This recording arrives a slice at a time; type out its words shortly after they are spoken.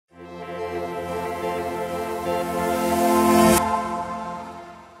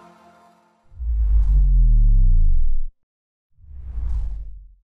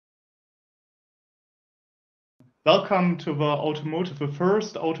Welcome to the Automotive, the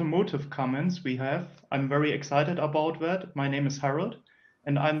first Automotive Commons we have. I'm very excited about that. My name is Harold,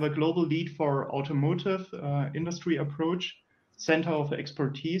 and I'm the global lead for Automotive Industry Approach, Center of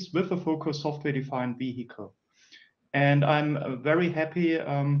Expertise with a focus software-defined vehicle. And I'm very happy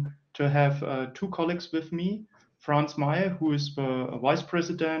to have two colleagues with me, Franz Meyer, who is the Vice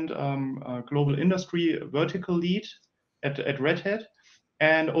President, Global Industry Vertical Lead at Red Hat,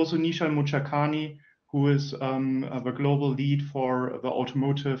 and also Nishal Muchakani, who is the global lead for the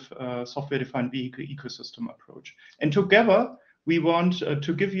automotive software-defined vehicle ecosystem approach. And together, we want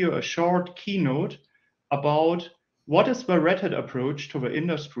to give you a short keynote about what is the Red Hat approach to the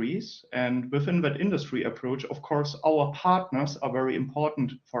industries. And within that industry approach, of course, our partners are very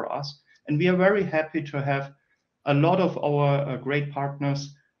important for us. And we are very happy to have a lot of our great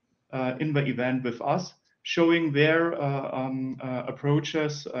partners in the event with us, showing their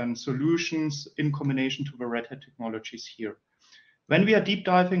approaches and solutions in combination to the Red Hat technologies here. When we are deep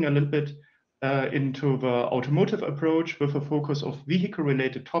diving a little bit into the automotive approach with a focus of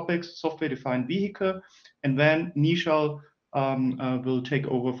vehicle-related topics, software-defined vehicle, and then Nishal will take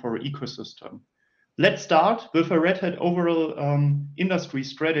over for ecosystem. Let's start with a Red Hat overall industry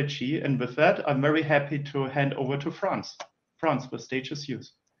strategy, and with that, I'm very happy to hand over to Franz. Franz, the stage is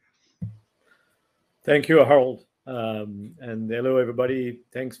yours. Thank you, Harold. And hello, everybody.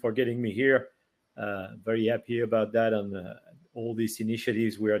 Thanks for getting me here. Very happy about that and all these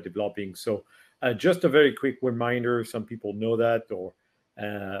initiatives we are developing. So just a very quick reminder, some people know that,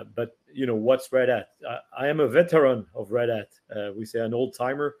 but what's Red Hat? I am a veteran of Red Hat. We say an old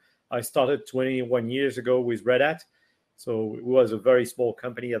timer. I started 21 years ago with Red Hat. So it was a very small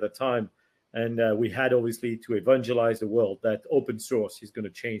company at the time. And we had obviously to evangelize the world that open source is going to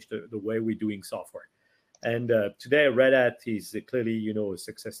change the way we're doing software. And today, Red Hat is clearly, a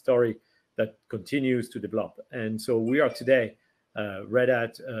success story that continues to develop. And so we are today, Red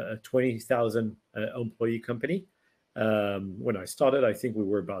Hat, a 20,000 employee company. When I started, I think we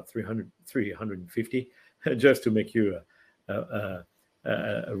were about 350, just to make you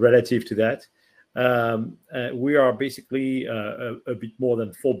relative to that. We are basically a bit more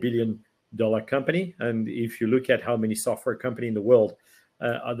than $4 billion company. And if you look at how many software companies in the world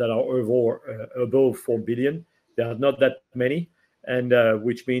that are above 4 billion, there are not that many, and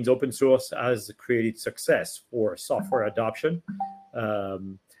which means open source has created success for software adoption.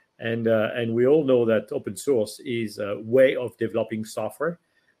 And we all know that open source is a way of developing software,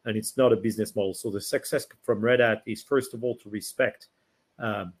 and it's not a business model. So the success from Red Hat is, first of all, to respect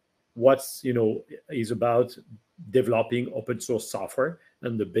what's is about developing open source software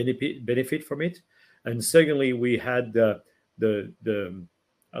and the benefit from it. And secondly, we had the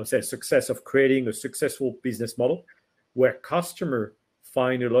I would say success of creating a successful business model where customer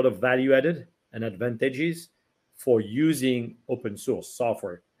find a lot of value added and advantages for using open source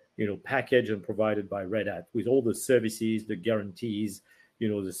software, packaged and provided by Red Hat with all the services, the guarantees, the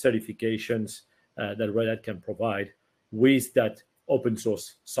certifications that Red Hat can provide with that open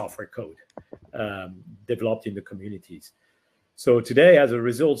source software code developed in the communities. So today, as a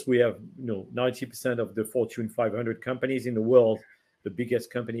result, we have 90% of the Fortune 500 companies in the world, the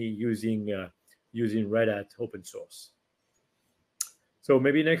biggest company using Red Hat open source. So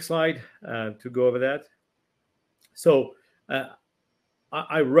maybe next slide to go over that. So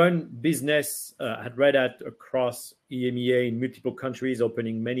I run business at Red Hat across EMEA in multiple countries,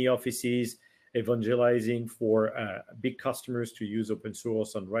 opening many offices, evangelizing for big customers to use open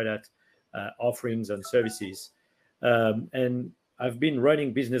source on Red Hat offerings and services. And I've been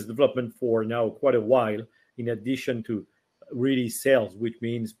running business development for now quite a while, in addition to really sales, which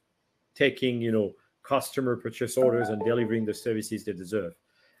means taking, customer purchase orders and delivering the services they deserve.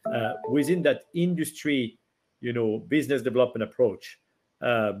 Within that industry, business development approach,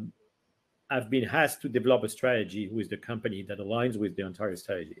 I've been asked to develop a strategy with the company that aligns with the entire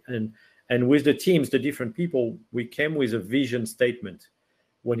strategy. And with the teams, the different people, we came with a vision statement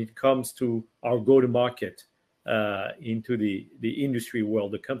when it comes to our go-to-market into the industry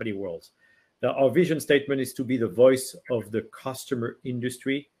world, the company world. Now, our vision statement is to be the voice of the customer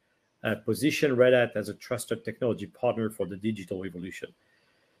industry, position Red Hat as a trusted technology partner for the digital evolution.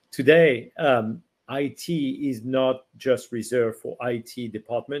 Today, IT is not just reserved for IT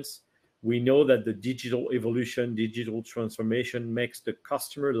departments. We know that the digital evolution, digital transformation makes the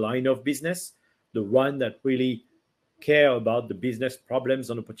customer line of business, the one that really care about the business problems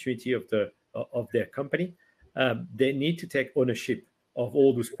and opportunity of their company. They need to take ownership of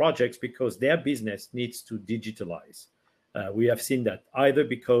all those projects because their business needs to digitalize. We have seen that either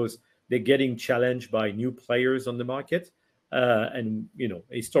because they're getting challenged by new players on the market, And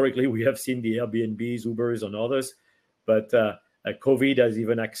historically, we have seen the Airbnbs, Ubers, and others, but COVID has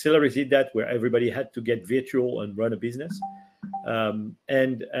even accelerated that, where everybody had to get virtual and run a business, and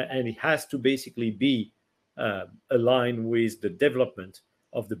it has to basically be aligned with the development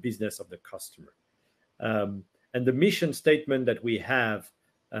of the business of the customer. And the mission statement that we have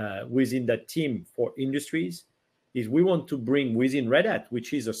within that team for industries is we want to bring within Red Hat,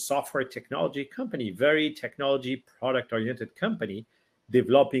 which is a software technology company, very technology product-oriented company,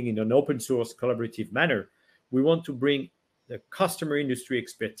 developing in an open source collaborative manner. We want to bring the customer industry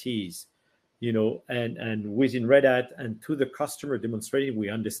expertise, and within Red Hat, and to the customer, demonstrating we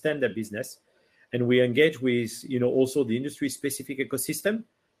understand their business, and we engage with, also the industry-specific ecosystem,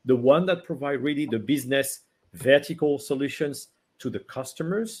 the one that provide really the business vertical solutions to the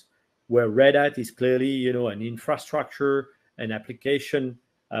customers, where Red Hat is clearly, an infrastructure and application,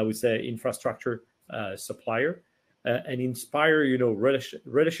 I would say, infrastructure supplier, and inspire,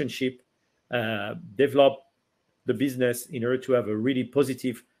 relationship, develop the business in order to have a really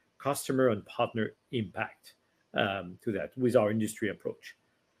positive customer and partner impact to that with our industry approach.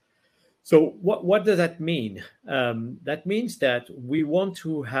 So what does that mean? That means that we want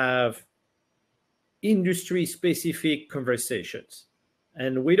to have industry-specific conversations.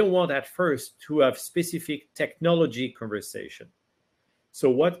 And we don't want at first to have specific technology conversation. So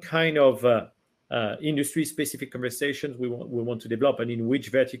what kind of industry-specific conversations we want to develop, and in which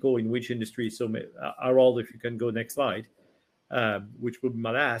vertical, in which industry? So Harold, if you can go next slide, which will be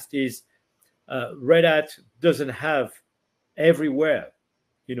my last, is Red Hat doesn't have everywhere,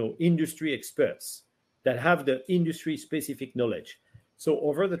 industry experts that have the industry-specific knowledge. So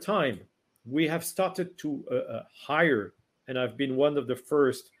over the time, we have started to hire, and I've been one of the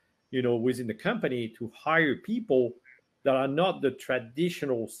first, within the company to hire people that are not the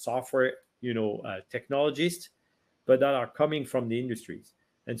traditional software, technologists, but that are coming from the industries.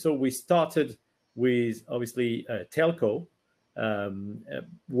 And so we started with, obviously, telco,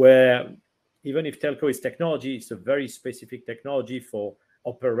 where even if telco is technology, it's a very specific technology for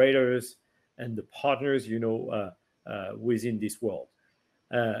operators and the partners, within this world.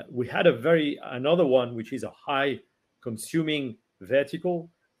 We had another one, which is a high consuming vertical.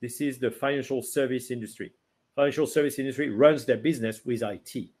 This is the financial service industry. Financial service industry runs their business with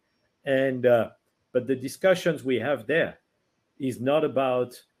IT. And but the discussions we have there is not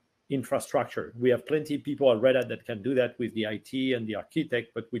about infrastructure. We have plenty of people at Red Hat that can do that with the IT and the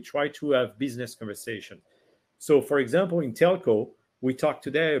architect, but we try to have business conversation. So for example, in telco, we talked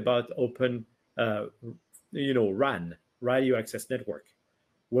today about open RAN, radio access network.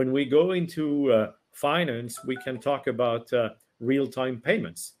 When we go into finance, we can talk about real-time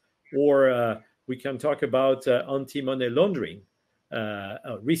payments, or we can talk about anti-money laundering,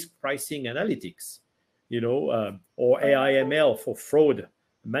 risk pricing analytics, or AI/ML for fraud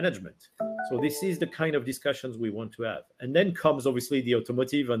management. So this is the kind of discussions we want to have. And then comes obviously the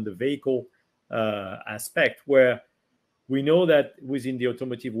automotive and the vehicle aspect, where we know that within the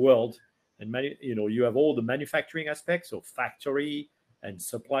automotive world, and you have all the manufacturing aspects, so factory and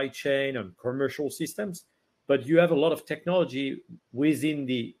supply chain and commercial systems, but you have a lot of technology within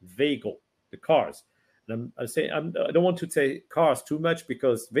the vehicle, the cars. And I don't want to say cars too much,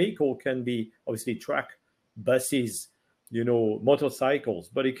 because vehicle can be obviously truck, buses, motorcycles,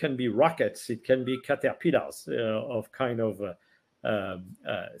 but it can be rockets, it can be caterpillars of kind of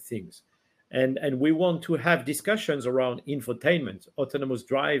things. And we want to have discussions around infotainment, autonomous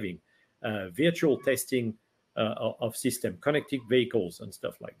driving, virtual testing of system, connected vehicles and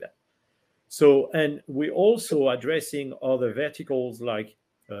stuff like that. So, and we're also addressing other verticals like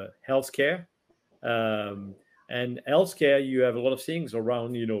healthcare. And healthcare, you have a lot of things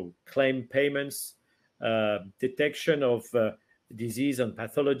around, claim payments, detection of disease and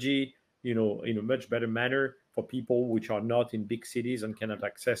pathology, in a much better manner for people which are not in big cities and cannot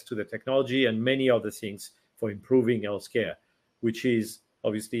access to the technology, and many other things for improving healthcare, which is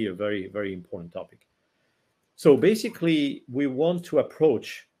obviously a very, very important topic. So basically, we want to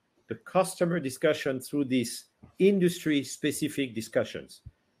approach the customer discussion through these industry-specific discussions.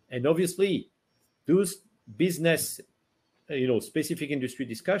 And obviously, those business, specific industry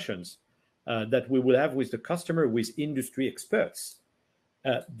discussions that we will have with the customer, with industry experts,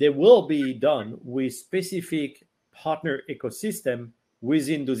 they will be done with specific partner ecosystem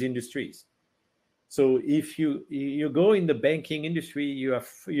within those industries. So if you go in the banking industry, you have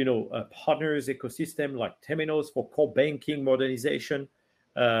a partners ecosystem like Temenos for core banking modernization,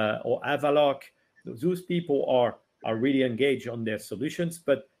 or Avaloq. Those people are really engaged on their solutions,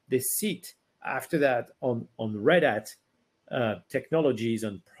 but they sit after that on Red Hat technologies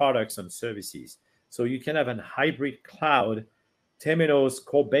and products and services. So you can have a hybrid cloud, Temenos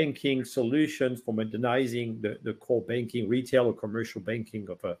core banking solutions for modernizing the core banking, retail or commercial banking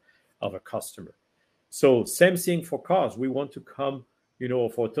of a customer. So same thing for cars. We want to come,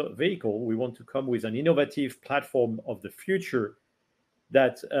 for vehicle, we want to come with an innovative platform of the future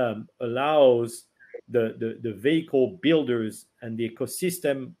that allows the vehicle builders and the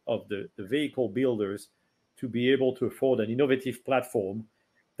ecosystem of the vehicle builders to be able to afford an innovative platform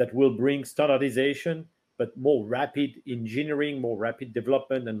that will bring standardization, but more rapid engineering, more rapid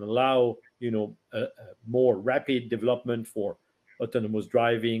development, and allow more rapid development for autonomous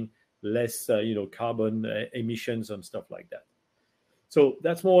driving, less carbon emissions and stuff like that. So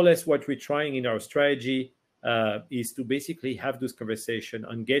that's more or less what we're trying in our strategy, is to basically have this conversation,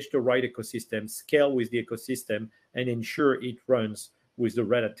 engage the right ecosystem, scale with the ecosystem, and ensure it runs with the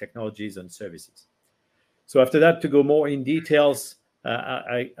Red Hat technologies and services. So after that, to go more in details,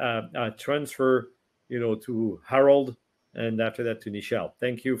 I transfer to Harold, and after that to Nichelle.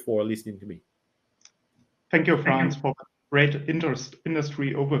 Thank you for listening to me. Thank you, Franz, for a great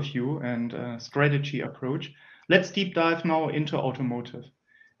industry overview and strategy approach. Let's deep dive now into automotive.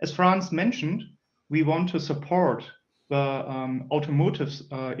 As Franz mentioned, we want to support the automotive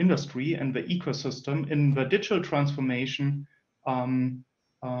industry and the ecosystem in the digital transformation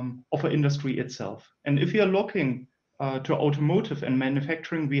of the industry itself. And if you are looking to automotive and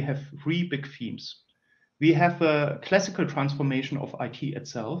manufacturing, we have three big themes. We have a classical transformation of IT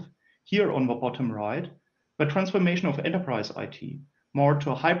itself, here on the bottom right, the transformation of enterprise IT, more to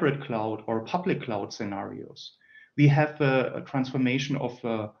a hybrid cloud or public cloud scenarios. We have a transformation of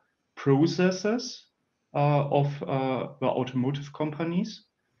processes of the automotive companies,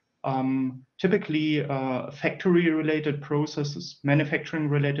 typically factory-related processes,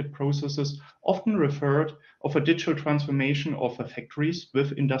 manufacturing-related processes, often referred of a digital transformation of the factories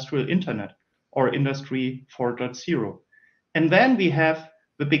with industrial internet or Industry 4.0. And then we have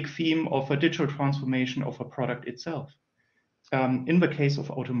the big theme of a digital transformation of a product itself. In the case of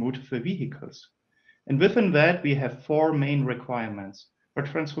automotive vehicles. And within that, we have four main requirements: for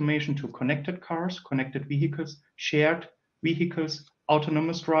transformation to connected cars, connected vehicles, shared vehicles,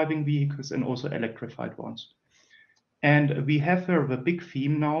 autonomous driving vehicles, and also electrified ones. And we have here the big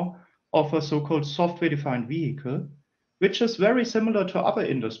theme now of a so-called software-defined vehicle, which is very similar to other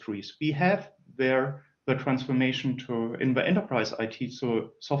industries. We have there the transformation to in the enterprise IT,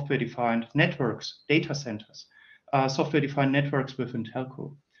 so software-defined networks, data centers, software-defined networks within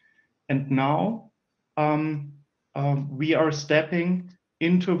telco. And now we are stepping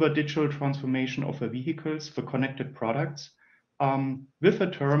into the digital transformation of the vehicles, the connected products, with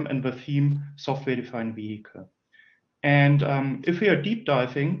a term and the theme software-defined vehicle. And if we are deep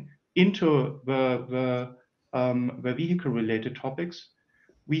diving into the vehicle-related topics,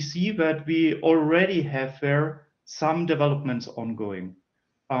 we see that we already have there some developments ongoing.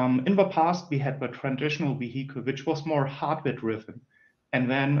 In the past, we had the traditional vehicle, which was more hardware-driven and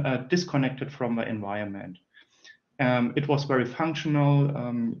then disconnected from the environment. It was very functional.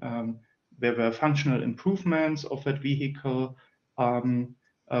 There were functional improvements of that vehicle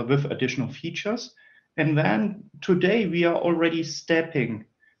with additional features. And then today, we are already stepping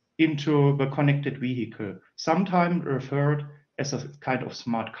into the connected vehicle, sometimes referred as a kind of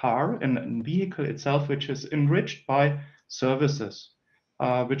smart car, and a vehicle itself, which is enriched by services,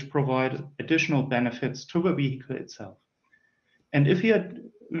 which provide additional benefits to the vehicle itself. And if we are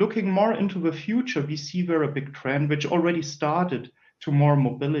looking more into the future, we see there a big trend, which already started to more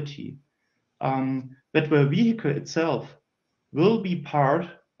mobility, that the vehicle itself will be part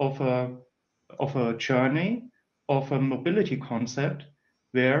of a journey, of a mobility concept,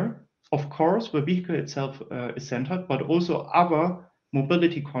 where, of course, the vehicle itself is centered, but also other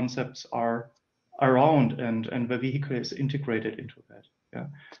mobility concepts are around, and the vehicle is integrated into that. Yeah.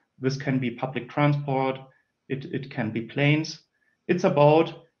 This can be public transport, it can be planes. It's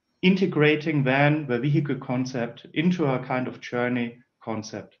about integrating then the vehicle concept into a kind of journey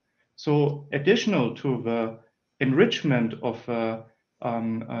concept. So additional to the enrichment of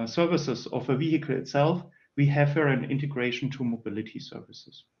services of a vehicle itself, we have here an integration to mobility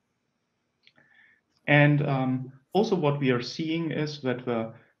services. And also what we are seeing is that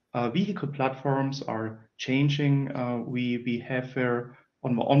the vehicle platforms are changing. We have here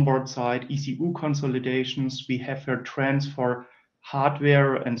on the onboard side ECU consolidations. We have here trends for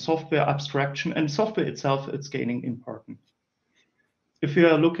hardware and software abstraction, and software itself is gaining importance. If we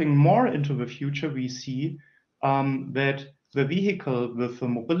are looking more into the future, we see that the vehicle with the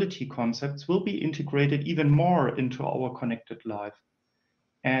mobility concepts will be integrated even more into our connected life.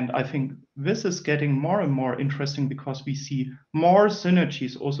 And I think this is getting more and more interesting because we see more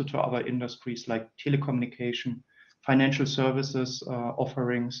synergies also to other industries like telecommunication, financial services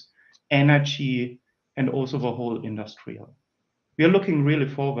offerings, energy, and also the whole industrial. We are looking really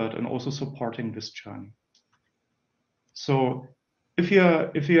forward and also supporting this journey. So if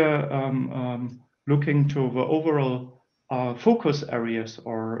you're looking to the overall focus areas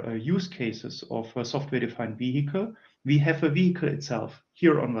or use cases of a software-defined vehicle, we have the vehicle itself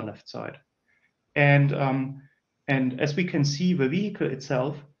here on the left side. And as we can see, the vehicle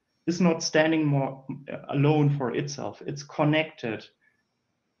itself is not standing more alone for itself. It's connected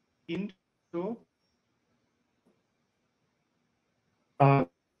into the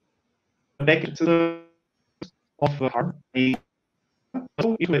back of the car, into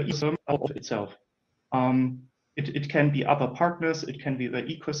the ecosystem of itself. It can be other partners, it can be the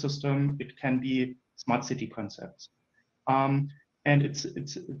ecosystem, it can be smart city concepts. And it's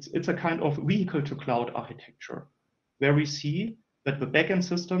a kind of vehicle to cloud architecture where we see that the backend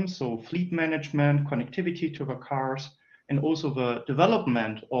systems, so fleet management, connectivity to the cars, and also the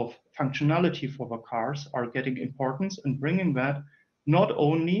development of functionality for the cars are getting importance and bringing that not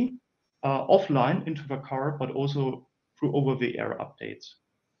only offline into the car, but also through over-the-air updates.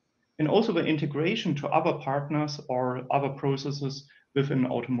 And also the integration to other partners or other processes within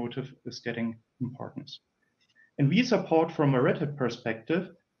automotive is getting importance. And we support from a Red Hat perspective,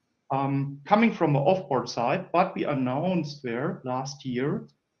 coming from the offboard side, but we announced there last year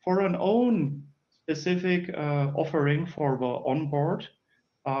for an own specific offering for the onboard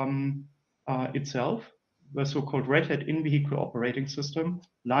itself, the so-called Red Hat in-vehicle operating system,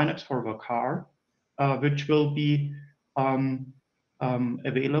 Linux for the car, which will be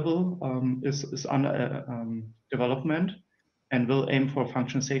available, is under development and will aim for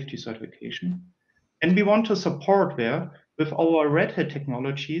function safety certification. And we want to support there with our Red Hat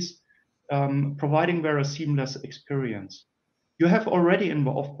technologies, providing very seamless experience. You have already in the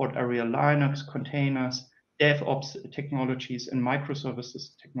offboard area Linux, containers, DevOps technologies, and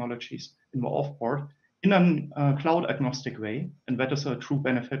microservices technologies in the offboard in a cloud agnostic way. And that is a true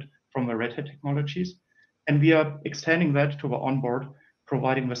benefit from the Red Hat technologies. And we are extending that to the onboard,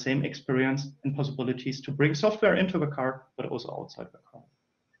 providing the same experience and possibilities to bring software into the car, but also outside the car.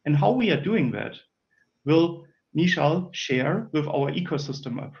 And how we are doing that will Nishal share with our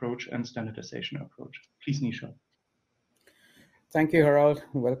ecosystem approach and standardization approach. Please, Nishal. Thank you, Harald.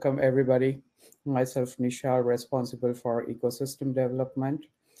 Welcome, everybody. Myself, Nishal, responsible for ecosystem development.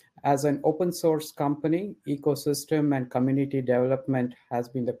 As an open source company, ecosystem and community development has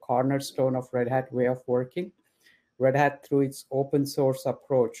been the cornerstone of Red Hat way of working. Red Hat, through its open source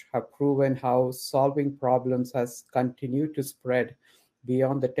approach, have proven how solving problems has continued to spread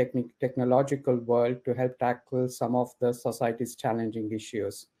beyond the technological world to help tackle some of the society's challenging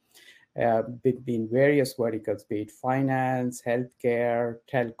issues. Between various verticals, be it finance, healthcare,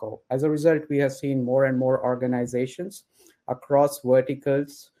 telco. As a result, we have seen more and more organizations across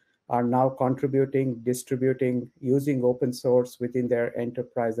verticals are now contributing, distributing, using open source within their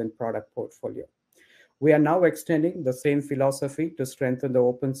enterprise and product portfolio. We are now extending the same philosophy to strengthen the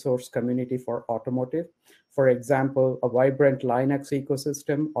open source community for automotive. For example, a vibrant Linux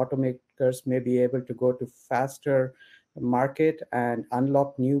ecosystem, automakers may be able to go to faster market and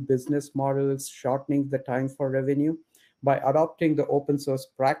unlock new business models, shortening the time for revenue. By adopting the open source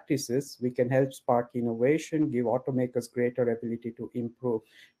practices, we can help spark innovation, give automakers greater ability to improve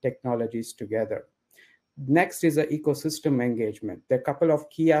technologies together. Next is the ecosystem engagement. There are a couple of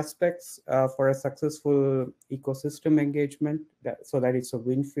key aspects for a successful ecosystem engagement so that it's a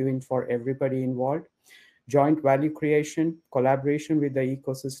win-win for everybody involved. Joint value creation, collaboration with the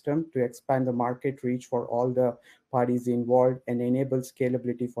ecosystem to expand the market reach for all the parties involved and enable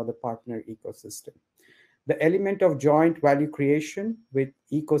scalability for the partner ecosystem. The element of joint value creation with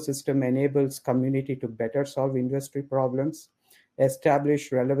ecosystem enables community to better solve industry problems,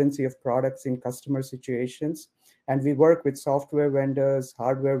 establish relevancy of products in customer situations, and we work with software vendors,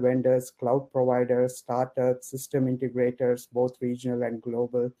 hardware vendors, cloud providers, startups, system integrators, both regional and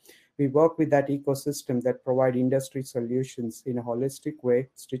global. We work with that ecosystem that provide industry solutions in a holistic way,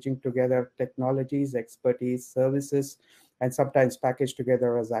 stitching together technologies, expertise, services, and sometimes packaged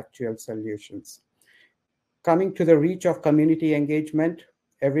together as actual solutions. Coming to the reach of community engagement,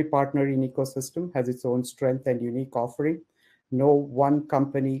 every partner in ecosystem has its own strength and unique offering. No one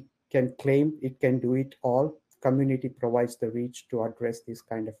company can claim it can do it all. Community provides the reach to address this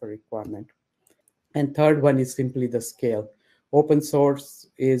kind of a requirement. And third one is simply the scale. Open source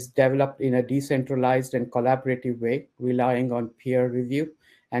is developed in a decentralized and collaborative way, relying on peer review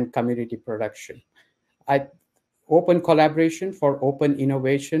and community production. Open collaboration for open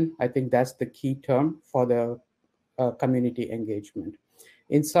innovation. I think that's the key term for the community engagement.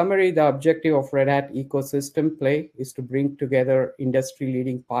 In summary, the objective of Red Hat ecosystem play is to bring together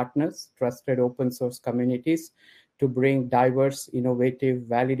industry-leading partners, trusted open source communities, to bring diverse, innovative,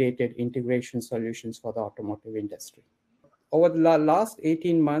 validated integration solutions for the automotive industry. Over the last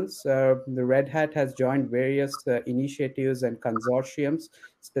 18 months, the Red Hat has joined various initiatives and consortiums,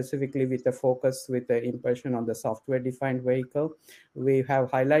 specifically with the focus with the impression on the software-defined vehicle. We have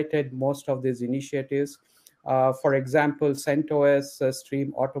highlighted most of these initiatives. For example, CentOS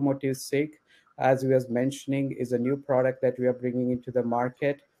Stream Automotive SIG, as we was mentioning, is a new product that we are bringing into the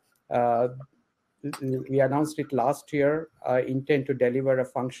market. We announced it last year, intend to deliver a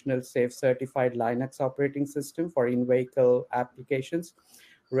functional, safe, certified Linux operating system for in-vehicle applications.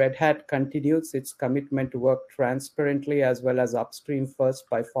 Red Hat continues its commitment to work transparently as well as upstream first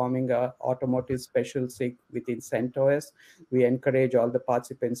by forming an automotive special SIG within CentOS. We encourage all the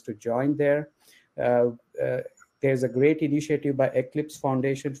participants to join there. There's a great initiative by Eclipse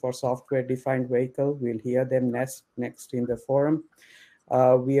Foundation for Software-Defined Vehicle. We'll hear them next in the forum.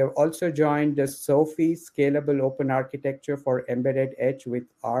 We have also joined the SOFI Scalable Open Architecture for Embedded Edge with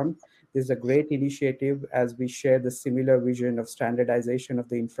ARM. This is a great initiative as we share the similar vision of standardization of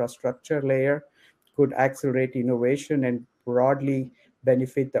the infrastructure layer, could accelerate innovation and broadly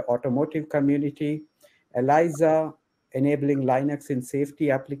benefit the automotive community. ELIZA, enabling Linux in safety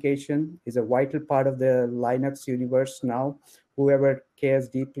application, is a vital part of the Linux universe now. Whoever cares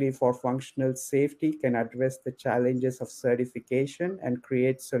deeply for functional safety can address the challenges of certification and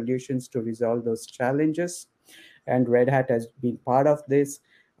create solutions to resolve those challenges. And Red Hat has been part of this.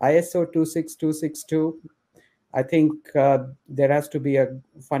 ISO 26262, I think there has to be a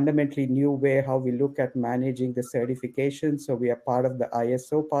fundamentally new way how we look at managing the certification. So we are part of the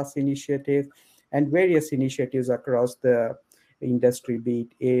ISO Pass initiative and various initiatives across the industry, be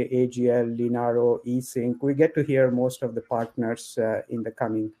it AGL, Linaro, eSync. We get to hear most of the partners in the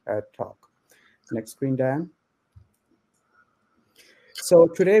coming talk. Next screen, Dan. So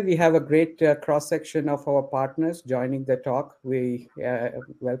today we have a great cross-section of our partners joining the talk. We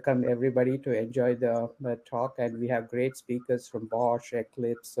welcome everybody to enjoy the talk, and we have great speakers from Bosch,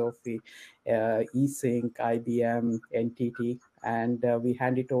 Eclipse, SOFI, eSync, IBM, NTT, and we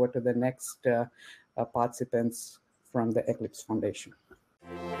hand it over to the next participants from the Eclipse Foundation.